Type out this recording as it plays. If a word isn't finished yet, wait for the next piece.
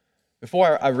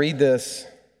Before I read this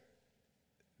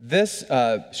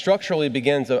structurally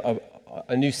begins a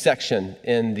new section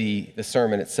in the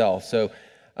sermon itself. So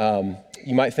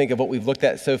you might think of what we've looked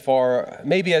at so far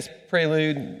maybe as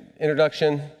prelude,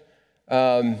 introduction,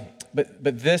 but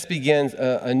this begins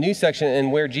a new section in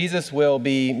where Jesus will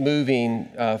be moving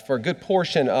for a good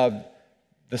portion of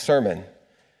the sermon.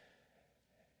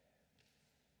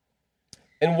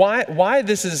 And why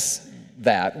this is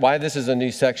a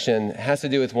new section has to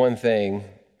do with one thing,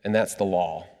 and that's the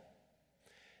law.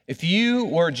 If you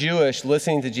were Jewish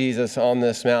listening to Jesus on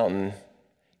this mountain,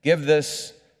 give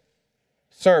this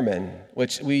sermon,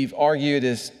 which we've argued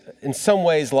is in some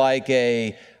ways like here's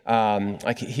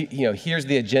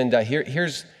the agenda.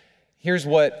 Here's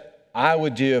what I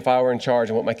would do if I were in charge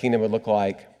and what my kingdom would look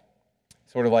like,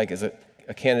 sort of like as a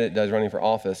candidate does running for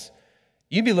office.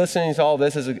 You'd be listening to all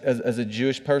this as a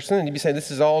Jewish person, and you'd be saying,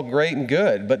 this is all great and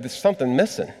good, but there's something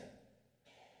missing.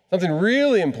 Something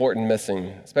really important missing,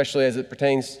 especially as it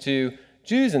pertains to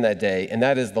Jews in that day, and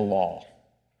that is the law.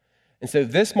 And so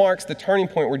this marks the turning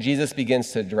point where Jesus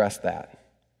begins to address that.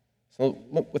 So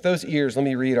with those ears, let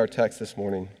me read our text this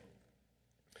morning.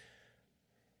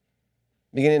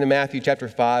 Beginning in Matthew chapter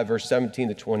 5, verse 17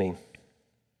 to 20.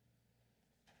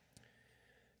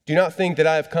 Do not think that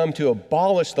I have come to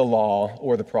abolish the law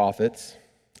or the prophets.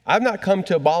 I have not come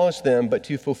to abolish them, but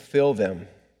to fulfill them.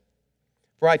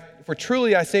 For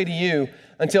truly I say to you,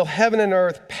 until heaven and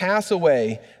earth pass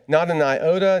away, not an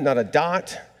iota, not a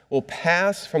dot will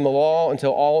pass from the law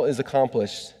until all is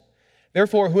accomplished.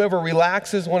 Therefore, whoever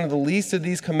relaxes one of the least of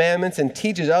these commandments and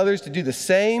teaches others to do the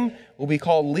same will be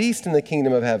called least in the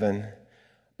kingdom of heaven.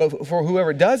 But for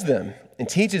whoever does them and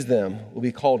teaches them will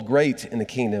be called great in the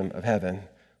kingdom of heaven.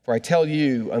 For I tell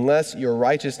you, unless your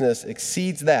righteousness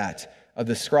exceeds that of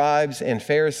the scribes and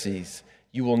Pharisees,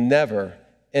 you will never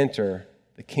enter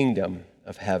the kingdom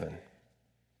of heaven.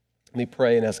 Let me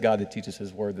pray and ask God to teach us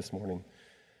his word this morning.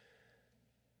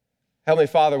 Heavenly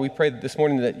Father, we pray this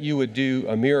morning that you would do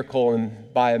a miracle,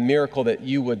 and by a miracle that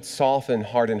you would soften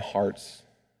hardened hearts,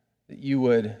 that you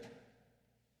would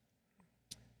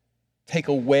take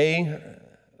away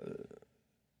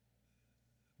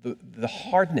the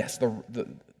hardness,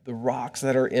 the rocks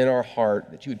that are in our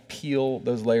heart, that you would peel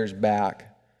those layers back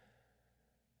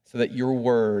so that your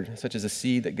word, such as a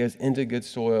seed that goes into good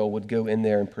soil, would go in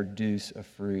there and produce a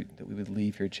fruit, that we would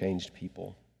leave here changed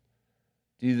people.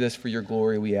 Do this for your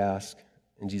glory, we ask.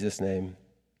 In Jesus' name,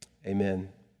 amen.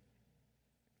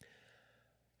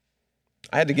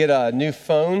 I had to get a new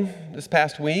phone this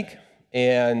past week,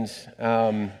 and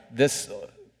this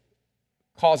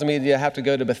caused me to have to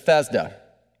go to Bethesda,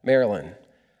 Maryland.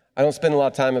 I don't spend a lot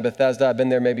of time in Bethesda. I've been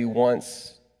there maybe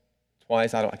once,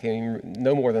 twice. I can't even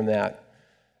know more than that.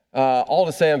 All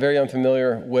to say I'm very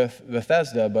unfamiliar with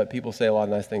Bethesda, but people say a lot of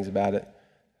nice things about it.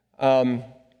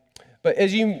 But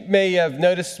as you may have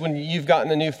noticed when you've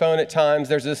gotten a new phone at times,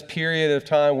 there's this period of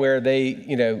time where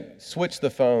they, switch the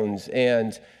phones.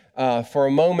 And for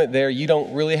a moment there, you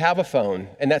don't really have a phone.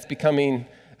 And that's becoming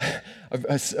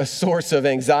a source of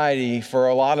anxiety for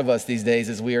a lot of us these days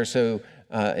as we are so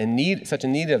such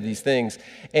in need of these things.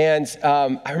 And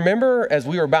I remember as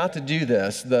we were about to do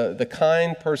this, the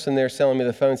kind person there selling me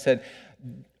the phone said,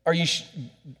 are you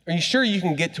sure you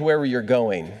can get to wherever you're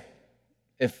going?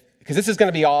 Because this is going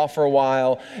to be off for a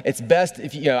while. It's best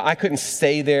if, I couldn't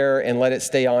stay there and let it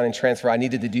stay on and transfer. I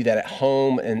needed to do that at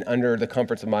home and under the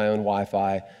comforts of my own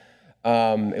Wi-Fi.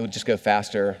 It would just go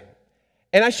faster.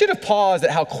 And I should have paused at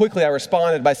how quickly I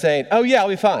responded by saying, oh yeah, I'll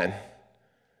be fine.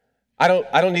 I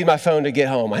don't need my phone to get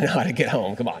home. I know how to get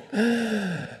home. Come on.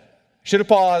 Should have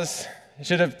paused.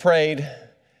 Should have prayed.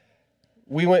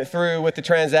 We went through with the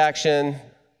transaction.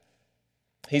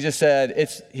 He just said,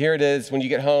 here it is. When you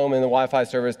get home and the Wi-Fi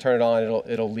service, turn it on.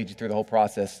 It'll lead you through the whole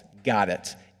process. Got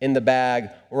it. In the bag.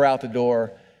 We're out the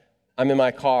door. I'm in my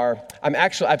car. I've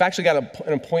actually got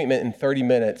an appointment in 30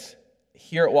 minutes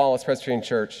here at Wallace Presbyterian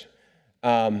Church.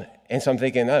 And so I'm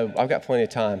thinking, I've got plenty of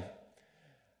time.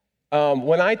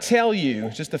 When I tell you,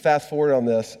 just to fast forward on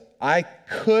this, I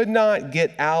could not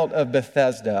get out of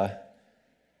Bethesda.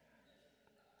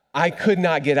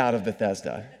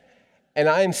 And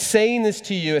I am saying this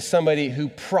to you as somebody who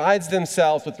prides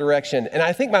themselves with direction. And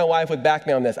I think my wife would back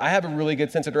me on this. I have a really good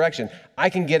sense of direction. I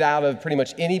can get out of pretty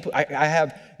much I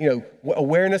have,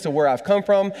 awareness of where I've come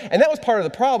from. And that was part of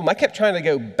the problem. I kept trying to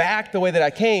go back the way that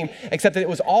I came, except that it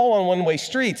was all on one-way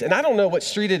streets. And I don't know what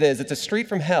street it is. It's a street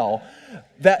from hell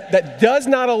that does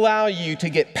not allow you to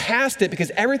get past it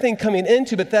because everything coming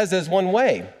into Bethesda is one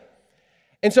way.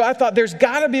 And so I thought there's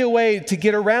got to be a way to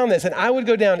get around this. And I would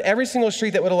go down every single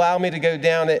street that would allow me to go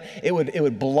down it. It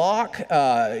would block,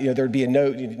 there would be a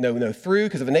no through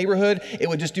because of a neighborhood. It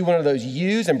would just do one of those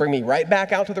U's and bring me right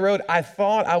back out to the road. I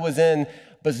thought I was in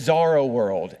bizarro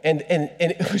world. And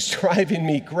it was driving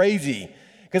me crazy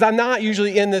because I'm not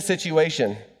usually in this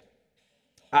situation.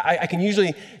 I can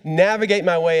usually navigate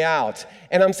my way out.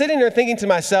 And I'm sitting there thinking to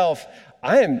myself,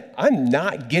 I'm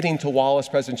not getting to Wallace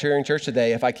Presbyterian Church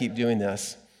today if I keep doing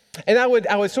this. And I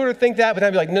would sort of think that, but I'd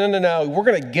be like, no, we're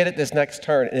going to get at this next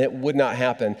turn, and it would not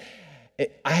happen.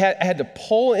 I had to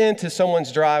pull into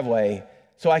someone's driveway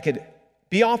so I could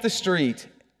be off the street,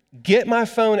 get my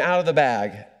phone out of the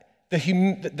bag. The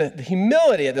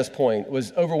humility at this point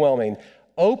was overwhelming.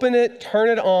 Open it, turn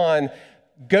it on,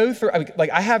 go through,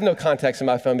 I have no context in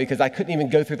my phone because I couldn't even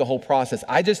go through the whole process.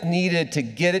 I just needed to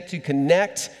get it to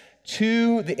connect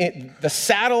to the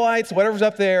satellites, whatever's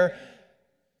up there,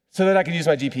 so that I could use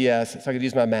my GPS, so I could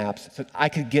use my maps, so I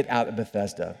could get out of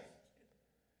Bethesda.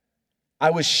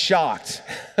 I was shocked.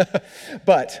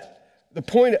 But the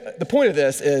point of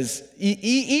this is,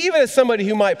 even as somebody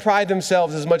who might pride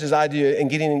themselves as much as I do in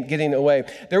getting away,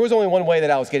 there was only one way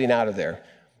that I was getting out of there,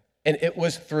 and it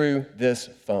was through this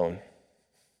phone.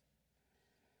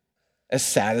 As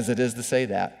sad as it is to say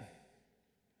that.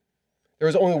 There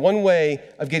was only one way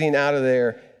of getting out of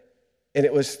there, and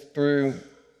it was through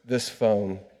this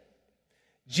phone.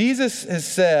 Jesus has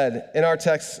said in our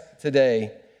text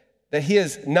today that he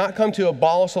has not come to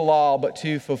abolish the law, but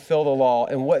to fulfill the law.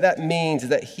 And what that means is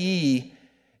that he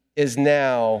is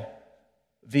now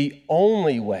the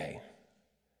only way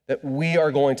that we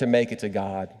are going to make it to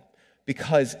God,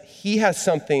 because he has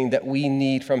something that we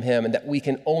need from him and that we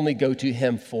can only go to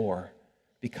him for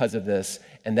because of this,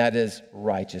 and that is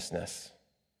righteousness.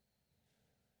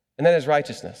 And that is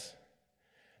righteousness.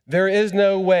 There is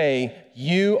no way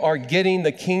you are getting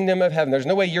the kingdom of heaven. There's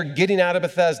no way you're getting out of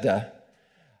Bethesda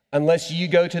unless you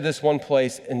go to this one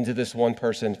place and to this one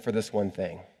person for this one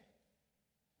thing.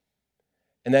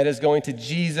 And that is going to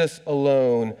Jesus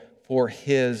alone for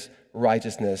his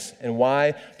righteousness. And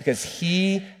why? Because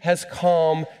he has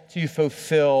come to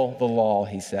fulfill the law,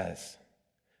 he says.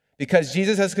 Because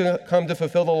Jesus has come to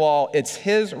fulfill the law, it's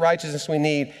his righteousness we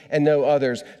need and no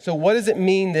others. So what does it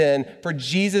mean then for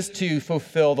Jesus to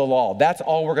fulfill the law? That's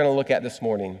all we're going to look at this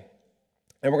morning.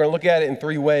 And we're going to look at it in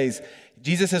three ways.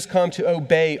 Jesus has come to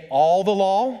obey all the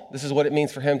law. This is what it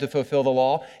means for him to fulfill the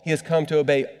law. He has come to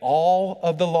obey all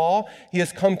of the law. He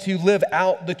has come to live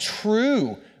out the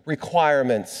true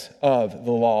requirements of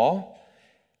the law.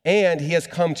 And he has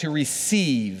come to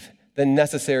receive the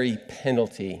necessary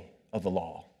penalty of the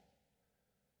law.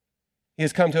 He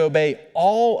has come to obey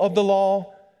all of the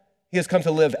law. He has come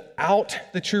to live out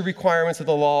the true requirements of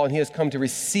the law, and he has come to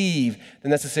receive the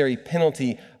necessary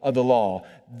penalty of the law.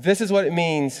 This is what it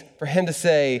means for him to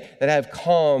say that I have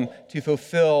come to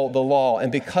fulfill the law.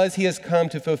 And because he has come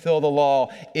to fulfill the law,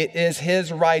 it is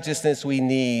his righteousness we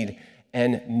need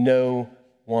and no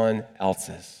one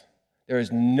else's. There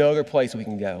is no other place we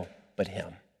can go but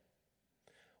him.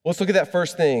 Let's look at that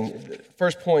first thing.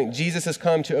 First point, Jesus has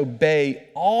come to obey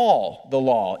all the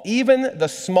law, even the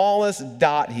smallest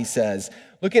dot, he says.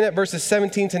 Looking at verses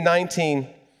 17 to 19,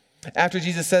 after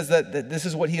Jesus says that this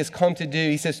is what he has come to do,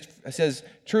 he says,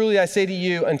 truly I say to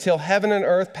you, until heaven and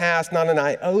earth pass, not an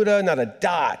iota, not a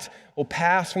dot will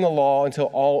pass from the law until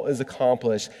all is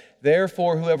accomplished.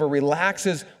 Therefore, whoever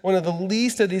relaxes one of the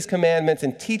least of these commandments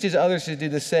and teaches others to do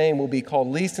the same will be called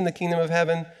least in the kingdom of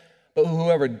heaven. But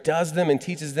whoever does them and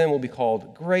teaches them will be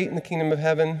called great in the kingdom of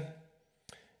heaven.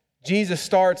 Jesus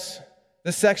starts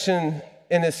this section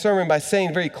in his sermon by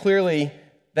saying very clearly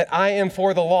that I am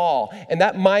for the law. And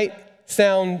that might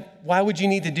sound, why would you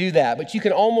need to do that? But you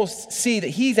can almost see that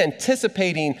he's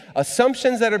anticipating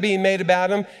assumptions that are being made about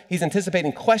him. He's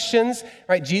anticipating questions,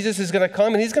 right? Jesus is going to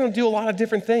come and he's going to do a lot of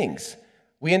different things.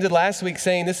 We ended last week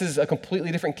saying this is a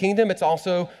completely different kingdom. It's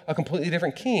also a completely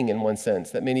different king in one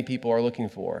sense that many people are looking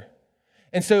for.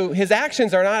 And so his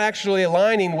actions are not actually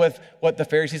aligning with what the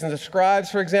Pharisees and the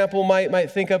scribes, for example, might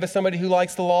think of as somebody who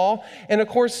likes the law. And of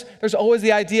course, there's always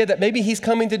the idea that maybe he's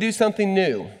coming to do something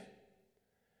new.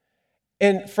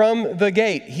 And from the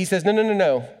gate, he says,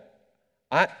 no.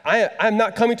 I'm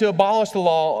not coming to abolish the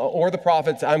law or the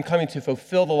prophets. I'm coming to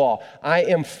fulfill the law. I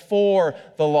am for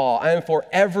the law. I am for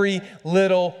every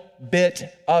little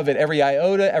bit of it, every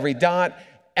iota, every dot,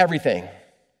 everything.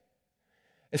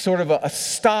 It's sort of a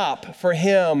stop for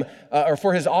him or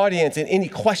for his audience in any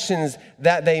questions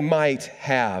that they might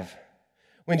have.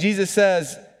 When Jesus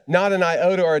says, not an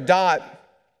iota or a dot,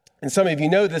 and some of you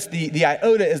know this, the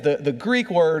iota is the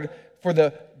Greek word for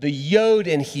the yod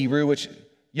in Hebrew, which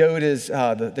Yod is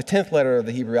the 10th letter of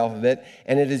the Hebrew alphabet,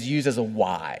 and it is used as a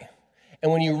Y.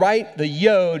 And when you write the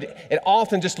Yod, it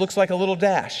often just looks like a little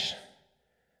dash.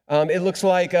 It looks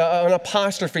like an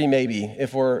apostrophe, maybe,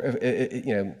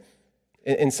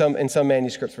 in some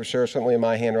manuscripts for sure, certainly in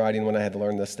my handwriting when I had to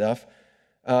learn this stuff.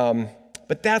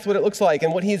 But that's what it looks like.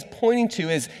 And what he's pointing to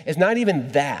is not even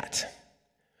that,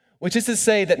 which is to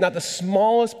say that not the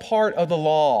smallest part of the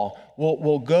law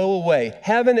will go away.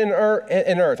 Heaven and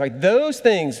earth, like those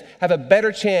things have a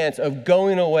better chance of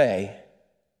going away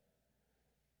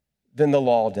than the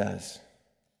law does.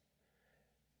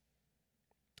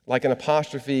 Like an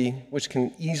apostrophe, which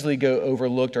can easily go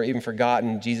overlooked or even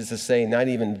forgotten, Jesus is saying not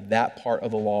even that part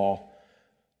of the law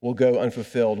will go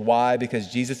unfulfilled. Why?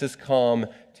 Because Jesus has come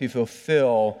to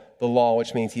fulfill the law,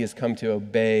 which means he has come to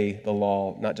obey the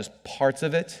law, not just parts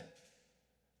of it,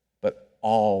 but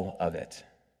all of it.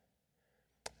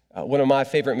 One of my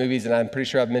favorite movies, and I'm pretty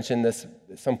sure I've mentioned this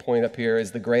at some point up here,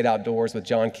 is The Great Outdoors with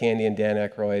John Candy and Dan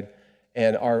Aykroyd.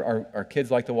 And our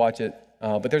kids like to watch it.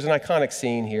 But there's an iconic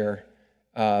scene here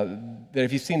that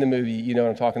if you've seen the movie, you know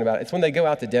what I'm talking about. It's when they go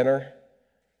out to dinner,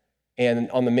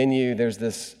 and on the menu, there's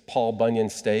this Paul Bunyan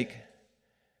steak,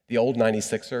 the old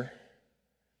 96er.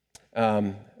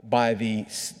 By the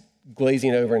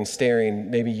glazing over and staring,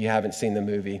 maybe you haven't seen the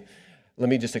movie. Let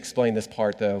me just explain this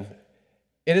part, though.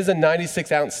 It is a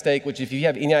 96-ounce steak, which if you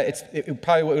have any, it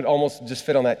probably would almost just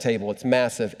fit on that table. It's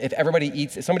massive.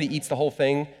 If somebody eats the whole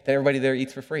thing, then everybody there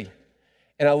eats for free.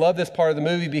 And I love this part of the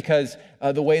movie because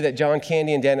the way that John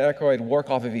Candy and Dan Aykroyd work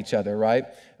off of each other, right?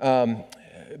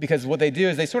 Because what they do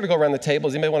is they sort of go around the table.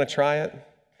 Does anybody want to try it?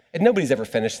 And nobody's ever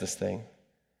finished this thing.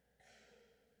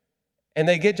 And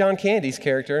they get John Candy's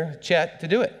character, Chet, to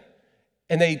do it.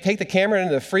 And they take the camera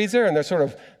into the freezer, and they're sort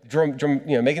of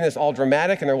making this all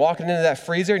dramatic, and they're walking into that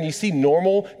freezer, and you see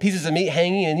normal pieces of meat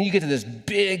hanging, and you get to this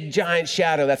big, giant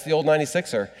shadow. That's the old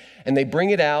 96er. And they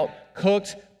bring it out,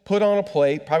 cooked, put on a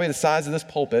plate, probably the size of this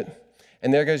pulpit,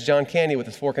 and there goes John Candy with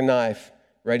his fork and knife,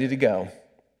 ready to go.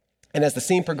 And as the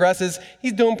scene progresses,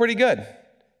 he's doing pretty good,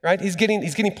 right? He's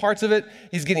getting parts of it.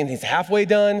 He's halfway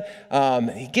done.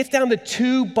 He gets down to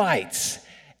 2 bites.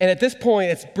 And at this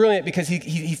point, it's brilliant because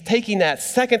he's taking that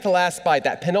second to last bite,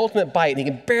 that penultimate bite, and he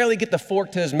can barely get the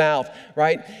fork to his mouth,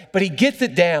 right? But he gets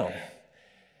it down.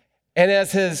 And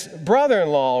as his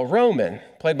brother-in-law, Roman,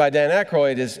 played by Dan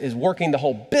Aykroyd, is working the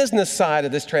whole business side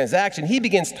of this transaction, he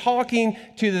begins talking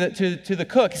to the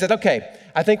cook. He said, okay,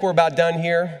 I think we're about done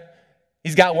here.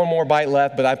 He's got one more bite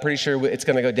left, but I'm pretty sure it's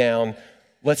going to go down.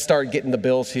 Let's start getting the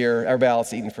bills here. Everybody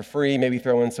else eating for free, maybe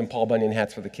throw in some Paul Bunyan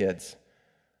hats for the kids.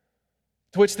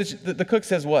 To which the cook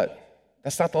says, what?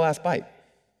 That's not the last bite. To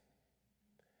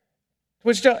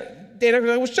which Dan Aykroyd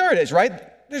goes, well, sure it is, right?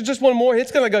 There's just one more.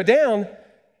 It's going to go down.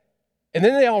 And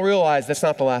then they all realize that's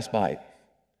not the last bite.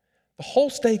 The whole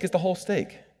steak is the whole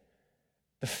steak.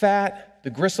 The fat, the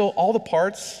gristle, all the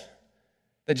parts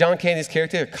that John Candy's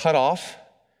character cut off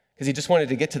because he just wanted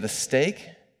to get to the steak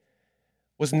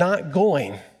was not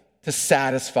going to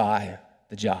satisfy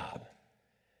the job.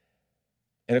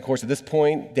 And of course, at this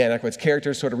point, Dan Aykroyd's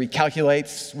character sort of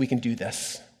recalculates, we can do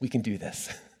this. We can do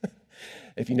this.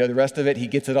 If you know the rest of it, he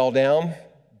gets it all down.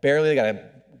 Barely, they got to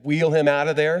wheel him out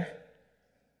of there.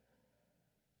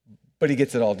 But he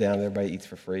gets it all down and everybody eats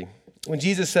for free. When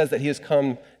Jesus says that he has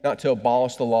come not to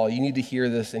abolish the law, you need to hear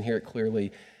this and hear it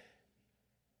clearly.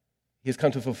 He has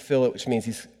come to fulfill it, which means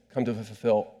he's come to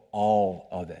fulfill all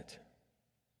of it.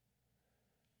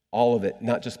 All of it,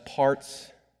 not just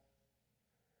parts.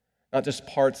 Not just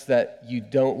parts that you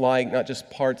don't like, not just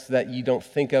parts that you don't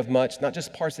think of much, not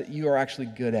just parts that you are actually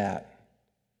good at.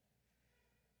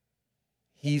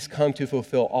 He's come to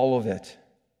fulfill all of it.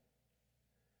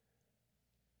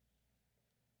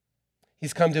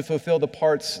 He's come to fulfill the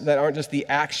parts that aren't just the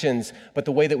actions, but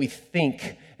the way that we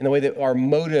think and the way that our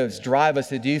motives drive us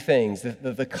to do things,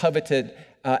 the coveted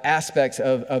aspects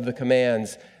of the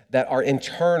commands that are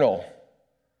internal.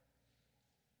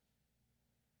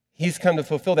 He's come to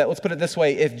fulfill that. Let's put it this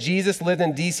way. If Jesus lived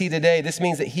in D.C. today, this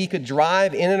means that he could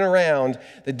drive in and around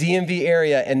the DMV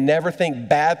area and never think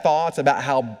bad thoughts about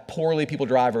how poorly people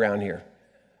drive around here.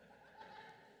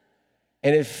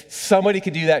 And if somebody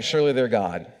could do that, surely they're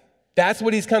God. That's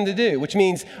what he's come to do, which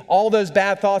means all those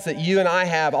bad thoughts that you and I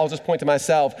have, I'll just point to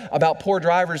myself, about poor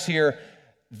drivers here,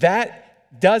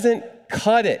 that doesn't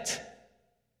cut it.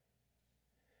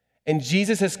 And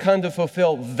Jesus has come to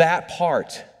fulfill that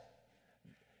part.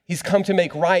 He's come to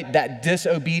make right that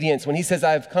disobedience. When he says,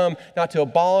 I've come not to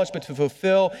abolish, but to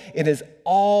fulfill, it is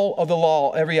all of the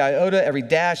law, every iota, every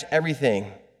dash, everything.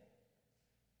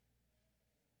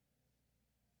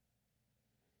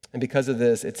 And because of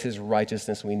this, it's his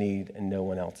righteousness we need and no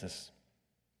one else's.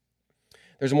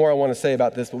 There's more I want to say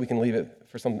about this, but we can leave it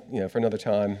for another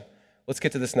time. Let's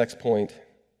get to this next point.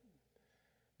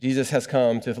 Jesus has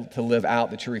come to live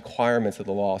out the true requirements of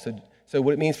the law. So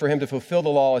what it means for him to fulfill the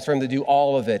law is for him to do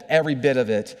all of it, every bit of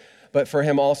it. But for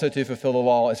him also to fulfill the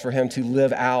law is for him to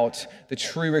live out the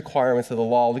true requirements of the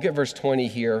law. Look at verse 20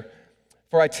 here.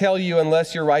 For I tell you,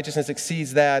 unless your righteousness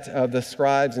exceeds that of the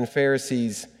scribes and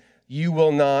Pharisees, you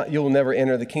will never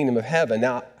enter the kingdom of heaven.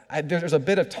 Now, there's a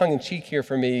bit of tongue-in-cheek here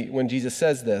for me when Jesus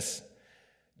says this.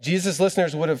 Jesus'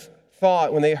 listeners would have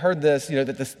thought when they heard this,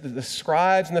 that the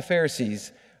scribes and the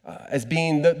Pharisees as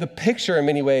being the picture in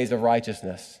many ways of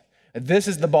righteousness. This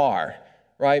is the bar,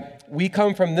 right? We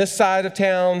come from this side of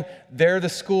town. They're the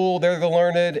school, they're the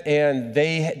learned, and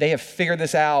they have figured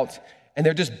this out, and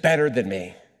they're just better than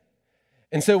me.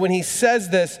 And so when he says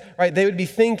this, right, they would be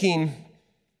thinking,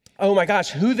 oh my gosh,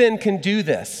 who then can do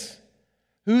this?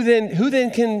 Who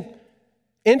then can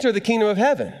enter the kingdom of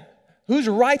heaven? Whose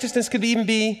righteousness could even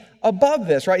be above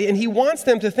this, right? And he wants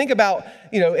them to think about,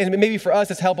 and maybe for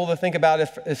us it's helpful to think about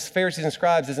if Pharisees and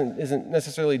scribes isn't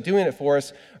necessarily doing it for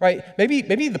us, right?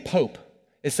 Maybe the Pope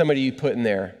is somebody you put in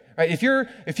there, right? If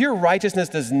your righteousness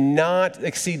does not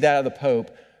exceed that of the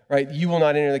Pope, right, you will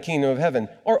not enter the kingdom of heaven.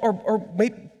 Or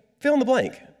maybe fill in the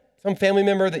blank. Some family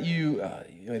member that you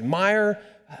admire,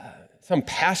 some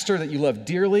pastor that you love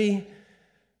dearly,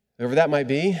 whoever that might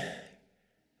be.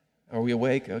 Are we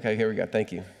awake? Okay, here we go.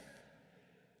 Thank you.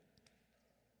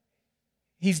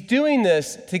 He's doing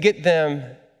this to get them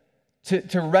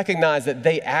to recognize that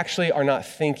they actually are not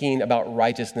thinking about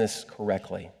righteousness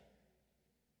correctly.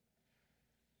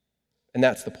 And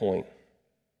that's the point.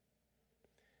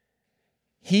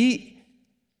 He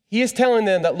is telling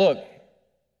them that, look,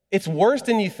 it's worse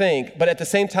than you think, but at the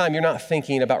same time, you're not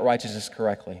thinking about righteousness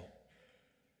correctly.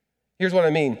 Here's what I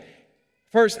mean.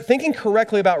 First, thinking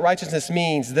correctly about righteousness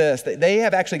means this, that they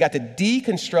have actually got to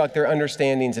deconstruct their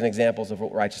understandings and examples of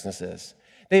what righteousness is.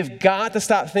 They've got to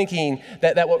stop thinking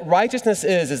that what righteousness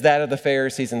is that of the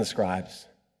Pharisees and the scribes.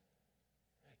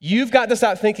 You've got to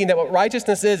stop thinking that what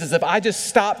righteousness is if I just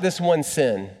stop this one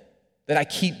sin that I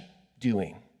keep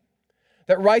doing.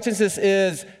 That righteousness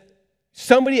is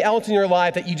somebody else in your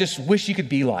life that you just wish you could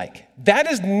be like. That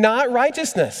is not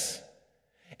righteousness.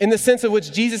 In the sense of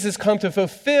which Jesus has come to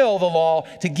fulfill the law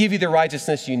to give you the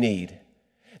righteousness you need.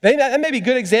 That may be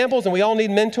good examples, and we all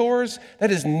need mentors. That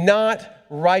is not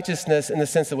righteousness in the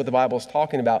sense of what the Bible is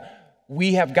talking about.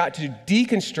 We have got to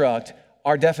deconstruct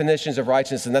our definitions of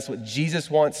righteousness, and that's what Jesus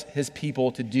wants his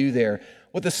people to do there.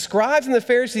 What the scribes and the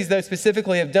Pharisees, though,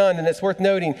 specifically have done, and it's worth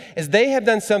noting, is they have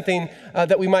done something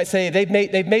that we might say they've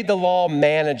made the law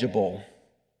manageable.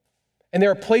 And there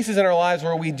are places in our lives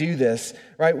where we do this,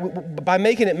 right? By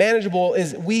making it manageable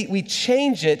is we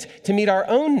change it to meet our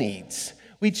own needs.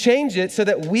 We change it so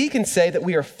that we can say that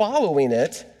we are following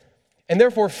it and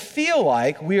therefore feel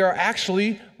like we are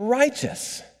actually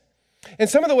righteous. And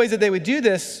some of the ways that they would do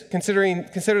this,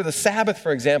 consider the Sabbath,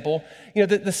 for example,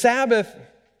 the Sabbath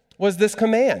was this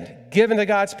command given to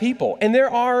God's people. And there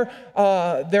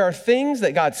are things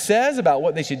that God says about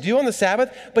what they should do on the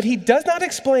Sabbath, but he does not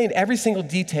explain every single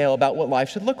detail about what life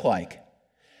should look like.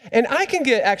 And I can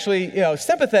get actually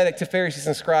sympathetic to Pharisees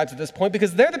and scribes at this point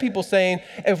because they're the people saying,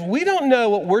 if we don't know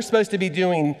what we're supposed to be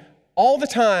doing all the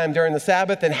time during the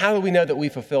Sabbath, then how do we know that we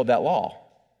fulfilled that law?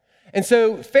 And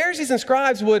so Pharisees and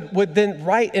scribes would then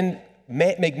write and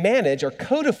manage or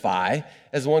codify,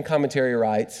 as one commentary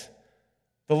writes,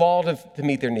 the law to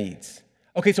meet their needs.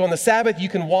 Okay, so on the Sabbath, you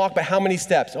can walk, but how many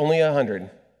steps? Only 100.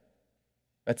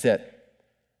 That's it.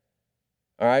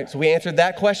 All right, so we answered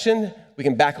that question. We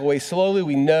can back away slowly.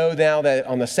 We know now that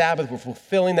on the Sabbath, we're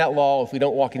fulfilling that law if we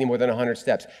don't walk any more than 100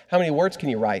 steps. How many words can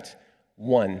you write?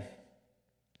 1.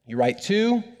 You write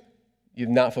 2, you've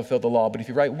not fulfilled the law. But if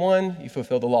you write 1, you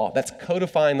fulfill the law. That's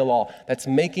codifying the law. That's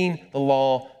making the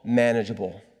law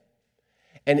manageable.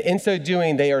 And in so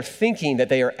doing, they are thinking that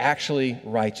they are actually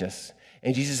righteous.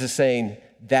 And Jesus is saying,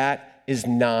 that is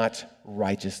not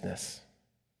righteousness.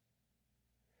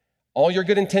 All your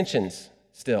good intentions,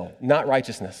 still, not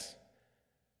righteousness.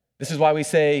 This is why we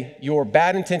say your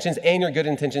bad intentions and your good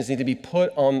intentions need to be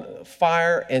put on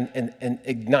fire and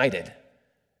ignited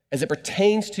as it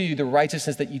pertains to the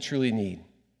righteousness that you truly need.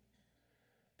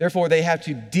 Therefore, they have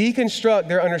to deconstruct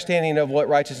their understanding of what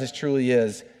righteousness truly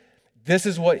is. This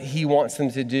is what he wants them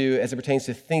to do as it pertains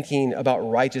to thinking about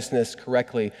righteousness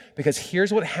correctly. Because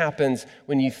here's what happens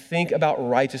when you think about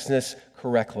righteousness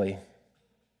correctly.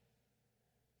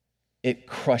 It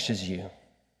crushes you.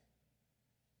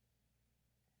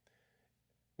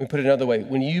 Let me put it another way.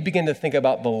 When you begin to think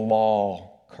about the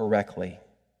law correctly,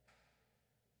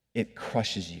 it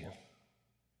crushes you.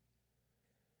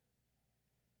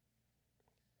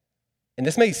 And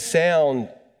this may sound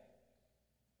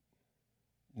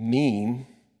mean,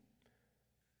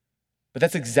 but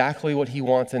that's exactly what he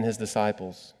wants in his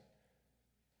disciples.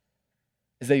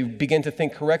 As they begin to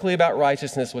think correctly about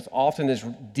righteousness, what's often is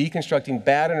deconstructing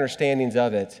bad understandings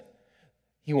of it,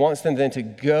 he wants them then to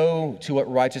go to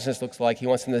what righteousness looks like. He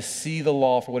wants them to see the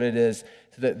law for what it is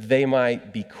so that they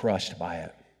might be crushed by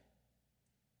it.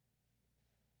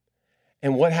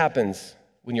 And what happens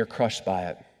when you're crushed by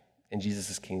it in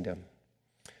Jesus' kingdom?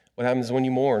 What happens when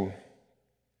you mourn?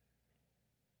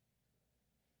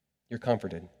 You're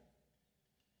comforted.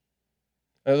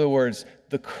 In other words,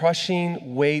 the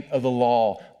crushing weight of the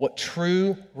law, what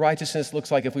true righteousness looks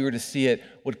like if we were to see it,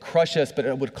 would crush us, but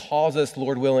it would cause us,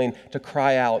 Lord willing, to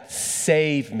cry out,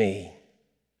 "Save me."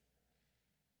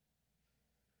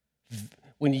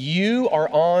 When you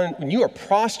are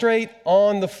prostrate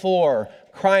on the floor,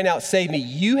 crying out, "Save me,"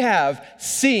 you have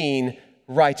seen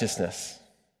righteousness.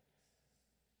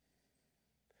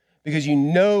 Because you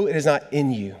know it is not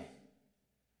in you.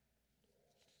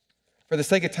 For the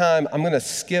sake of time, I'm going to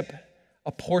skip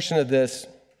a portion of this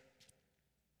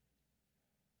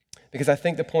because I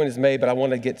think the point is made, but I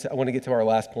want to get to our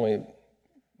last point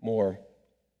more.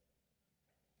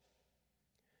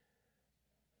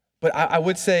 But I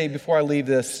would say before I leave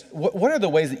this, what are the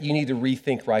ways that you need to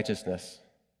rethink righteousness?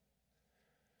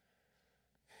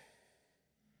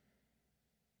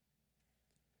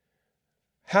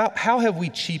 How have we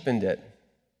cheapened it?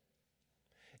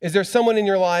 Is there someone in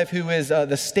your life who is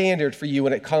the standard for you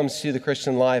when it comes to the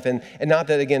Christian life? And not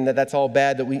that, again, that's all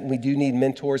bad, that we do need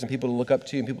mentors and people to look up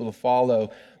to and people to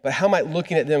follow. But how might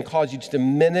looking at them cause you to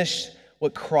diminish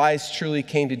what Christ truly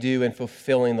came to do in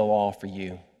fulfilling the law for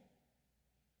you?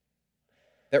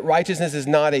 That righteousness is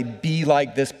not a be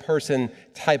like this person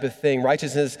type of thing.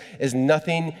 Righteousness is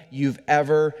nothing you've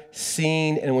ever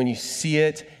seen. And when you see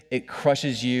it, it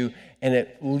crushes you and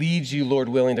it leads you, Lord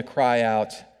willing, to cry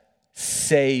out,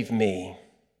 "Save me."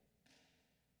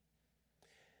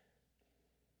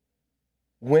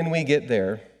 When we get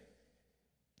there,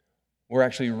 we're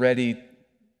actually ready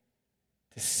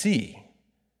to see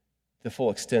the full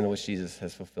extent of which Jesus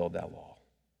has fulfilled that law.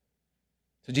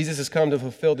 So Jesus has come to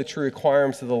fulfill the true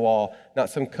requirements of the law, not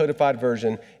some codified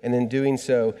version. And in doing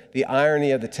so, the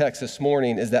irony of the text this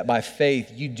morning is that by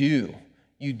faith, you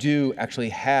do actually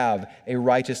have a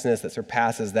righteousness that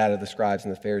surpasses that of the scribes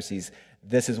and the Pharisees.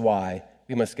 This is why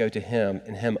we must go to him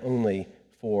and him only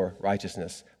for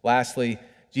righteousness. Lastly,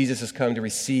 Jesus has come to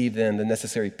receive then the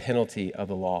necessary penalty of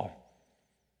the law.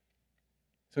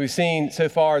 So we've seen so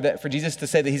far that for Jesus to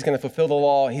say that he's going to fulfill the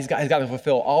law, he's got to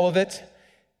fulfill all of it.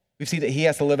 We see that he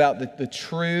has to live out the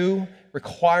true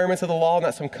requirements of the law,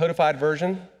 not some codified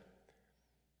version.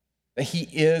 That he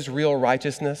is real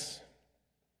righteousness.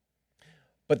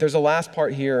 But there's a last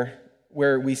part here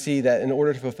where we see that in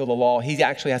order to fulfill the law, he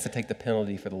actually has to take the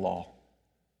penalty for the law.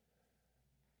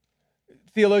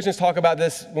 Theologians talk about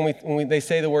this when they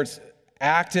say the words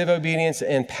active obedience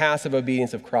and passive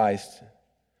obedience of Christ.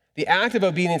 The active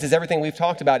obedience is everything we've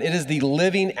talked about. It is the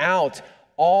living out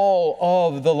all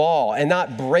of the law and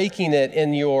not breaking it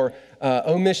in your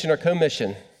omission or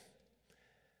commission.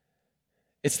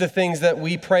 It's the things that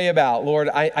we pray about. Lord,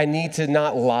 I need to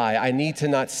not lie. I need to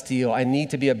not steal. I need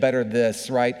to be a better this,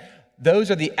 right?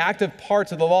 Those are the active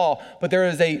parts of the law. But there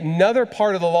is another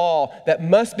part of the law that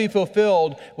must be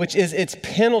fulfilled, which is its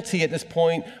penalty at this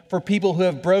point for people who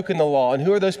have broken the law. And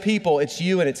who are those people? It's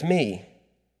you and it's me.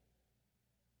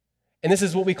 And this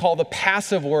is what we call the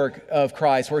passive work of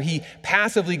Christ, where he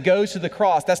passively goes to the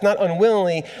cross. That's not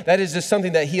unwillingly. That is just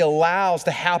something that he allows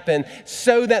to happen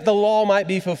so that the law might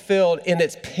be fulfilled in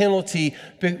its penalty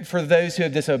for those who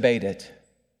have disobeyed it.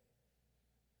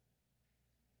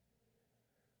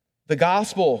 The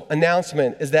gospel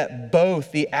announcement is that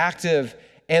both the active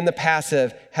and the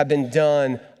passive have been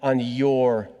done on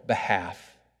your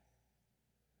behalf.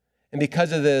 And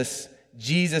because of this,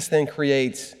 Jesus then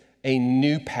creates a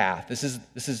new path. This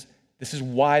is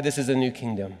why this is a new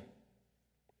kingdom.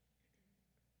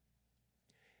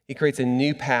 He creates a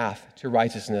new path to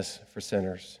righteousness for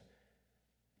sinners.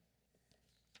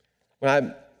 When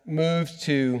I moved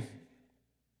to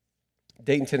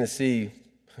Dayton, Tennessee,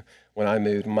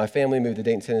 when my family moved to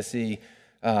Dayton, Tennessee,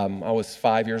 I was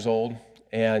 5 years old,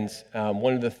 and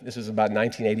this was about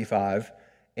 1985,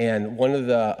 and one of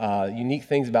the unique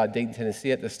things about Dayton,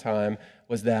 Tennessee at this time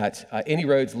was that any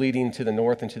roads leading to the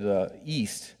north and to the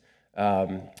east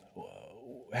had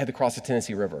to cross the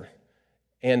Tennessee River.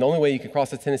 And the only way you could cross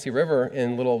the Tennessee River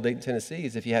in little Dayton, Tennessee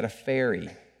is if you had a ferry.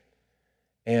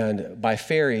 And by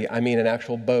ferry, I mean an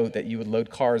actual boat that you would load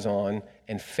cars on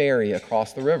and ferry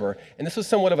across the river. And this was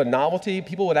somewhat of a novelty.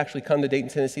 People would actually come to Dayton,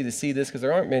 Tennessee to see this because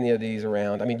there aren't many of these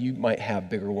around. I mean, you might have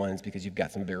bigger ones because you've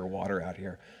got some bigger water out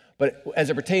here. But as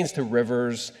it pertains to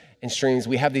rivers and streams,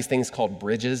 we have these things called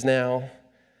bridges now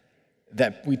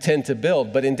that we tend to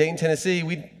build. But in Dayton, Tennessee,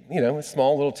 a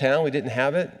small little town, we didn't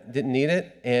have it, didn't need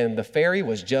it, and the ferry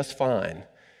was just fine,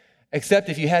 except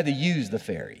if you had to use the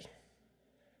ferry.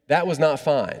 That was not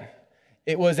fine.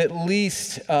 It was at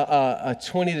least a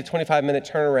 20 to 25 minute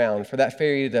turnaround for that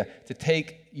ferry to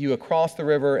take you across the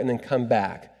river and then come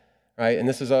back, right? And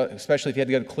this is especially if you had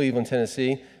to go to Cleveland,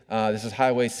 Tennessee. This is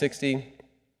Highway 60.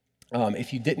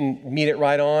 If you didn't meet it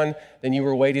right on, then you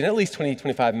were waiting at least 20,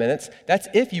 25 minutes. That's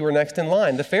if you were next in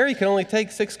line. The ferry could only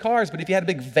take 6 cars, but if you had a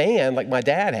big van like my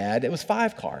dad had, it was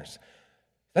 5 cars.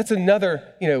 That's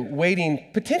another,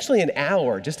 waiting potentially an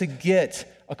hour just to get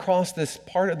across this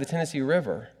part of the Tennessee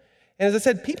River. And as I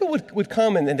said, people would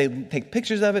come and they'd take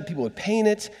pictures of it, people would paint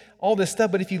it, all this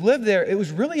stuff. But if you lived there, it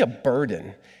was really a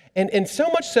burden. And so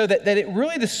much so that it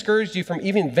really discouraged you from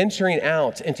even venturing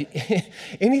out into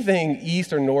anything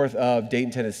east or north of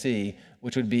Dayton, Tennessee,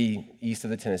 which would be east of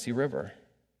the Tennessee River.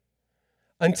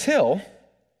 Until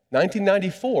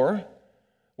 1994,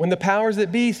 when the powers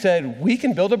that be said, we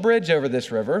can build a bridge over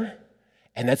this river,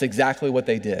 and that's exactly what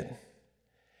they did.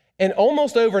 And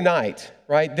almost overnight,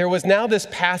 right, there was now this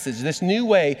passage, this new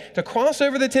way to cross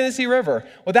over the Tennessee River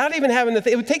without even having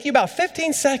it would take you about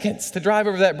 15 seconds to drive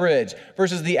over that bridge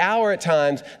versus the hour at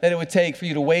times that it would take for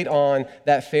you to wait on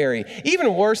that ferry.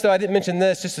 Even worse, though, I didn't mention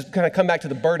this, just to kind of come back to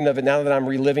the burden of it now that I'm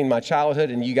reliving my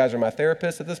childhood and you guys are my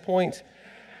therapists at this point.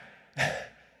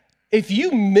 If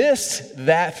you missed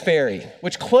that ferry,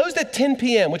 which closed at 10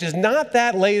 p.m., which is not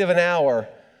that late of an hour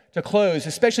to close,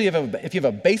 especially if you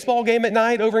have a baseball game at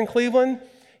night over in Cleveland,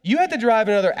 you had to drive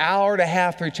another hour and a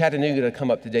half through Chattanooga to come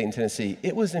up to Dayton, Tennessee.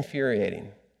 It was infuriating.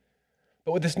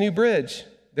 But with this new bridge,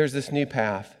 there's this new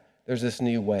path. There's this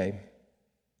new way.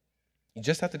 You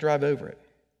just have to drive over it.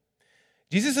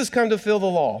 Jesus has come to fulfill the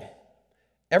law.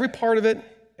 Every part of it,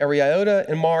 every iota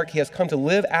and mark, he has come to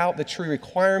live out the true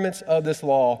requirements of this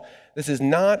law. This is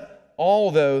not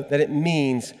all, though, that it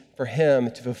means for him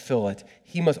to fulfill it.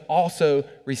 He must also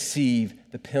receive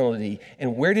the penalty.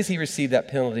 And where does he receive that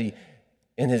penalty?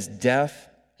 In his death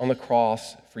on the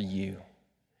cross for you.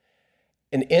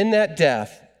 And in that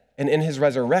death and in his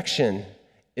resurrection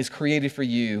is created for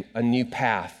you a new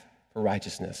path for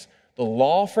righteousness. The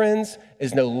law, friends,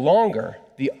 is no longer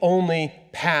the only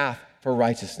path for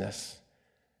righteousness.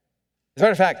 As a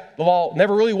matter of fact, the law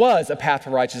never really was a path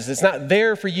for righteousness. It's not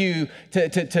there for you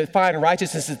to find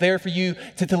righteousness. It's there for you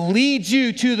to lead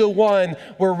you to the one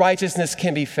where righteousness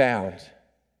can be found.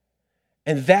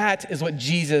 And that is what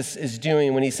Jesus is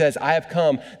doing when he says, I have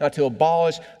come not to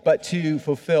abolish, but to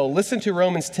fulfill. Listen to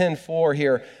Romans 10:4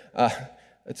 here.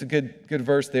 It's a good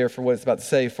verse there for what it's about to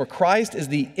say. For Christ is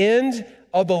the end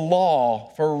of the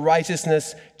law for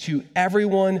righteousness to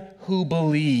everyone who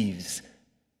believes.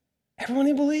 Everyone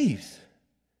who believes.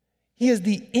 He is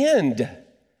the end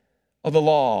of the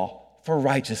law for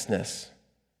righteousness,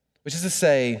 which is to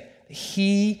say,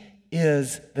 he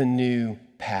is the new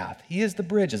path. He is the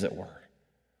bridge, as it were,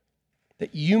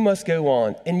 that you must go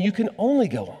on, and you can only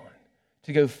go on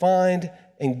to go find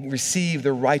and receive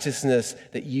the righteousness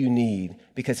that you need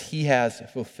because he has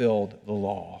fulfilled the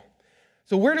law.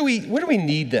 So where do we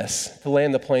need this to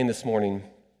land the plane this morning?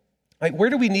 Like, where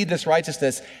do we need this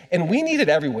righteousness? And we need it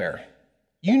everywhere.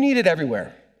 You need it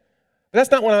everywhere. But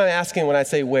that's not what I'm asking when I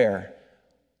say where.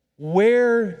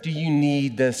 Where do you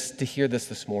need this to hear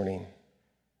this morning?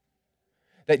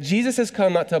 That Jesus has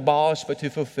come not to abolish, but to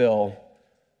fulfill.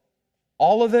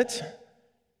 All of it,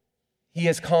 he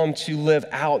has come to live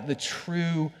out the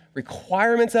true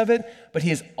requirements of it, but he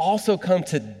has also come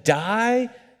to die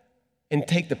and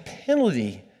take the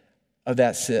penalty of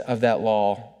that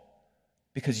law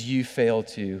because you failed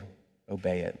to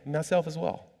obey it. Myself as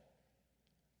well.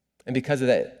 And because of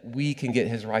that, we can get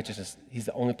his righteousness. He's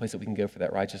the only place that we can go for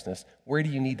that righteousness. Where do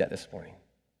you need that this morning?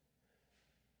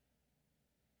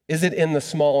 Is it in the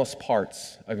smallest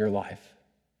parts of your life?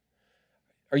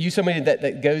 Are you somebody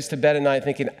that goes to bed at night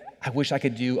thinking, I wish I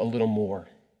could do a little more.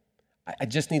 I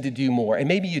just need to do more. And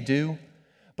maybe you do,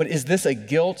 but is this a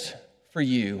guilt for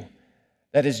you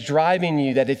that is driving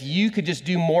you that if you could just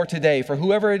do more today for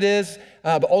whoever it is,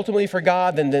 but ultimately for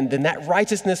God, then that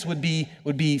righteousness would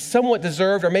be somewhat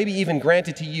deserved or maybe even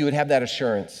granted to you and have that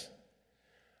assurance?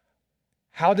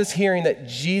 How does hearing that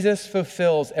Jesus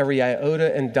fulfills every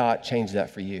iota and dot change that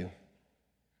for you?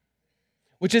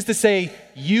 which is to say,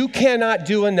 you cannot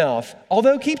do enough.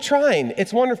 Although keep trying,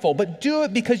 it's wonderful, but do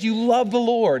it because you love the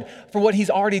Lord for what he's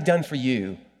already done for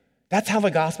you. That's how the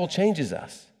gospel changes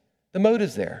us. The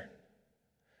motive's there.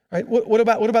 Right? What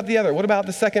about the other? What about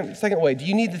the second way? Do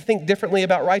you need to think differently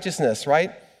about righteousness,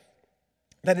 right?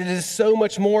 That it is so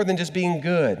much more than just being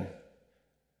good.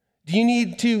 Do you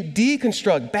need to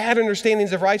deconstruct bad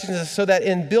understandings of righteousness so that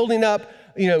in building up,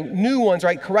 new ones,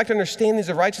 right, correct understandings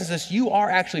of righteousness, you are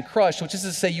actually crushed, which is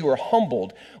to say you are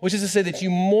humbled, which is to say that you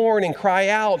mourn and cry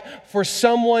out for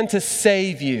someone to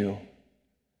save you.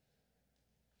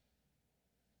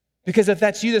 Because if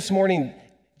that's you this morning,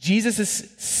 Jesus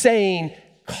is saying,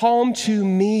 come to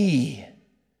me,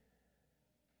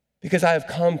 because I have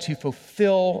come to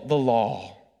fulfill the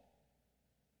law.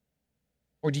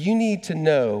 Or do you need to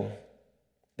know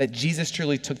that Jesus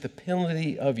truly took the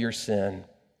penalty of your sin?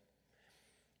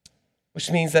 Which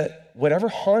means that whatever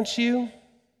haunts you,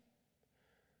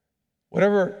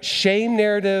 whatever shame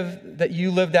narrative that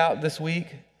you lived out this week,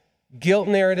 guilt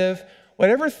narrative,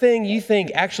 whatever thing you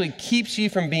think actually keeps you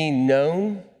from being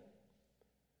known,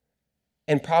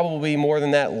 and probably more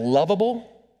than that, lovable.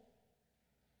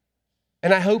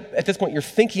 And I hope at this point you're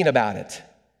thinking about it.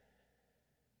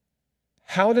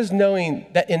 How does knowing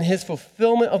that in his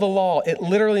fulfillment of the law, it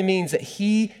literally means that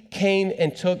he came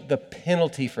and took the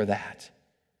penalty for that?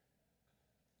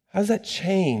 How does that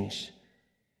change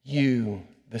you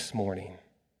this morning?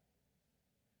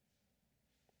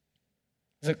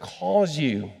 Does it cause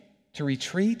you to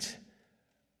retreat?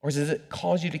 Or does it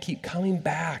cause you to keep coming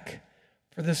back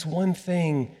for this one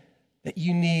thing that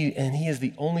you need, and he is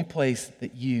the only place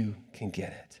that you can get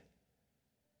it?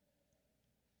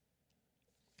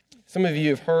 Some of you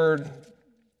have heard,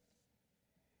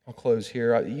 I'll close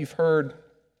here, you've heard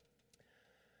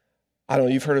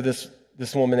of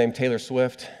this woman named Taylor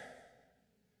Swift.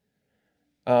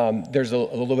 There's a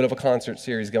little bit of a concert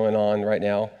series going on right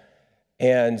now.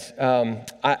 And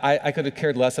I could have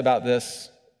cared less about this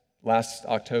last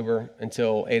October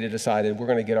until Ada decided we're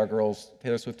going to get our girls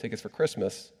Taylor Swift tickets for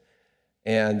Christmas.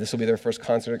 And this will be their first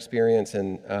concert experience.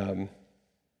 And I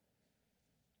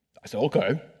said,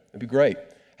 okay, that'd be great.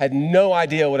 Had no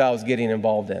idea what I was getting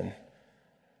involved in.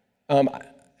 And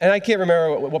I can't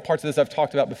remember what parts of this I've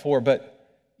talked about before, but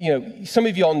some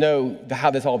of you all know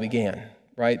how this all began,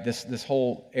 right? This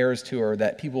whole Eras tour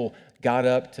that people got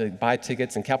up to buy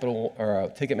tickets and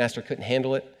Ticketmaster couldn't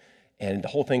handle it, and the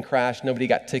whole thing crashed. Nobody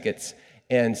got tickets,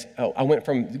 and I went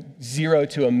from 0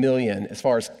 to 1 million as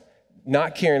far as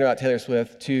not caring about Taylor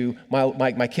Swift to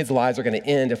my kids' lives are going to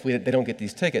end if they don't get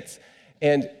these tickets.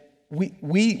 And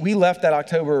we left that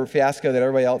October fiasco that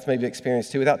everybody else maybe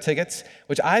experienced too without tickets,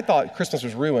 which I thought Christmas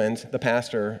was ruined, the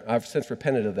pastor. I've since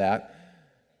repented of that.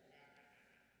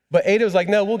 But Ada was like,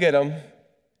 no, we'll get them.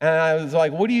 And I was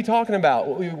like, what are you talking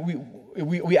about?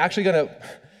 We actually going to,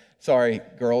 sorry,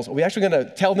 girls, are we actually going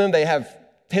to tell them they have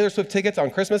Taylor Swift tickets on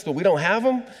Christmas, but we don't have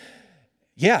them?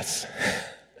 Yes.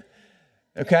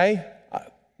 Okay?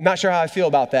 Not sure how I feel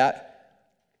about that.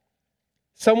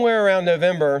 Somewhere around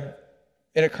November,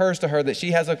 it occurs to her that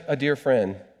she has a dear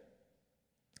friend.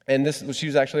 And she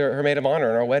was actually her maid of honor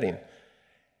in our wedding.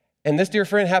 And this dear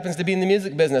friend happens to be in the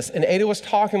music business. And Ada was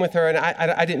talking with her, and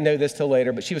I didn't know this till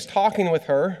later, but she was talking with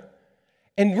her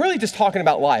and really just talking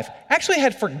about life. Actually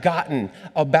had forgotten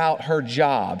about her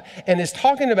job and is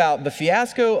talking about the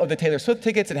fiasco of the Taylor Swift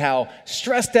tickets and how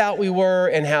stressed out we were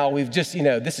and how we've just,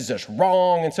 this is just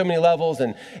wrong in so many levels.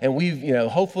 And we've,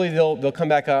 hopefully they'll come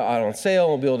back out on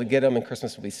sale and we'll be able to get them and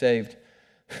Christmas will be saved.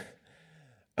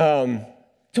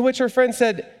 To which her friend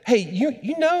said, hey,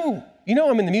 you know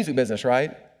I'm in the music business,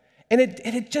 right? And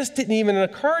it just didn't even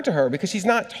occur to her because she's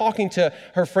not talking to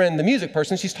her friend, the music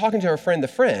person. She's talking to her friend, the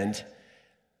friend.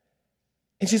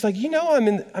 And she's like, I'm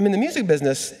in the music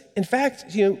business. In fact,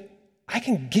 I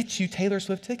can get you Taylor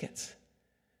Swift tickets.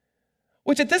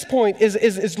 Which at this point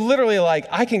is literally like,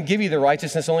 I can give you the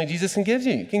righteousness only Jesus can give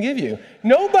you.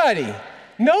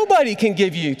 Nobody can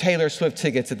give you Taylor Swift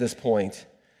tickets at this point.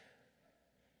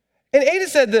 And Ada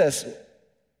said this.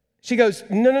 She goes,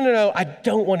 no, I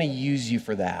don't want to use you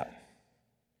for that.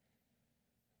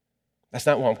 That's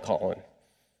not what I'm calling.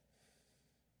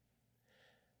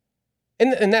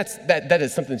 And that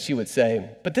is something she would say,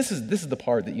 but this is the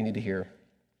part that you need to hear.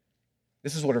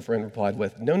 This is what her friend replied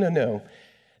with, no,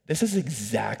 this is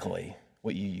exactly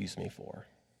what you use me for.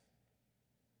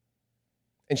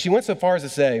 And she went so far as to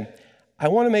say, I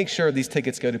want to make sure these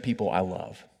tickets go to people I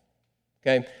love.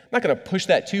 Okay? I'm not going to push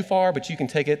that too far, but you can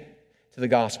take it to the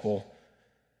gospel.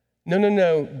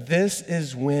 No, this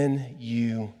is when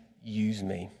you use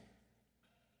me.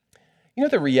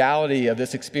 The reality of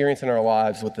this experience in our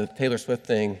lives with the Taylor Swift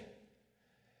thing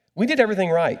We did everything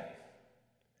right.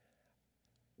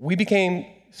 We became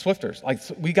Swifters. Like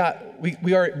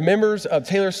we are members of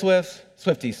Taylor Swift's,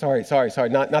 Swifties, sorry,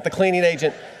 not the cleaning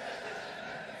agent.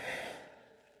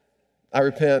 I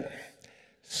repent.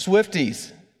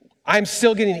 Swifties. I'm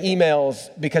still getting emails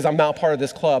because I'm not part of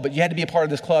this club, but you had to be a part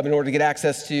of this club in order to get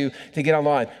access to get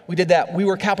online. We did that. We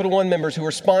were Capital One members who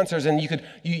were sponsors, and you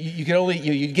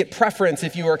get preference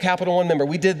if you were a Capital One member.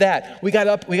 We did that. We got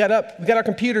our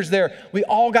computers there. We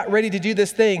all got ready to do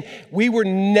this thing. We were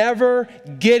never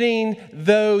getting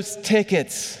those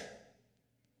tickets.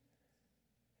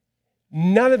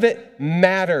 None of it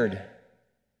mattered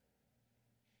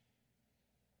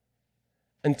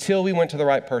until we went to the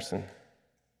right person.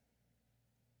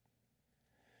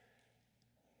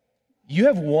 You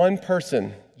have one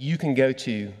person you can go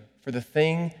to for the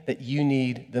thing that you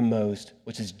need the most,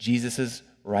 which is Jesus'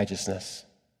 righteousness.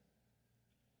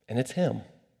 And it's him.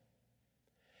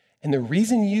 And the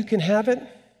reason you can have it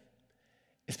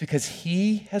is because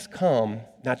he has come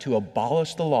not to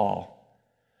abolish the law,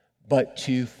 but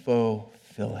to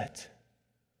fulfill it.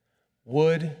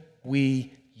 Would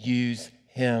we use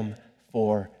him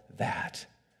for that?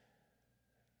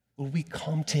 Would we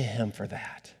come to him for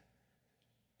that?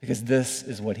 Because this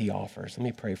is what he offers. Let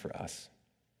me pray for us.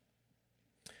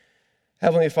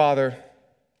 Heavenly Father,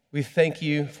 we thank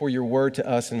you for your word to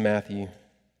us in Matthew.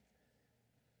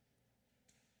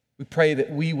 We pray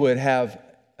that we would have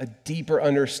a deeper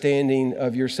understanding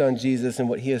of your son Jesus and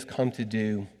what he has come to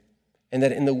do, and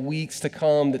that in the weeks to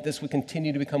come, that this would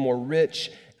continue to become more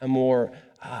rich and more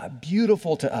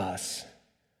beautiful to us,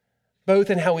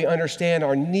 both in how we understand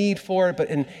our need for it, but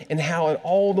in how in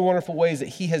all the wonderful ways that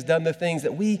he has done the things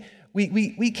that we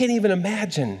can't even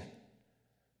imagine,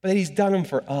 but that he's done them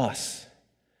for us,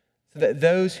 so that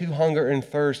those who hunger and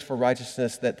thirst for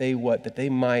righteousness, that they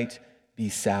might be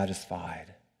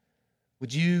satisfied.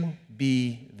 Would you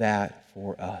be that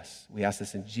for us? We ask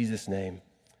this in Jesus' name.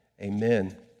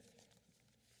 Amen.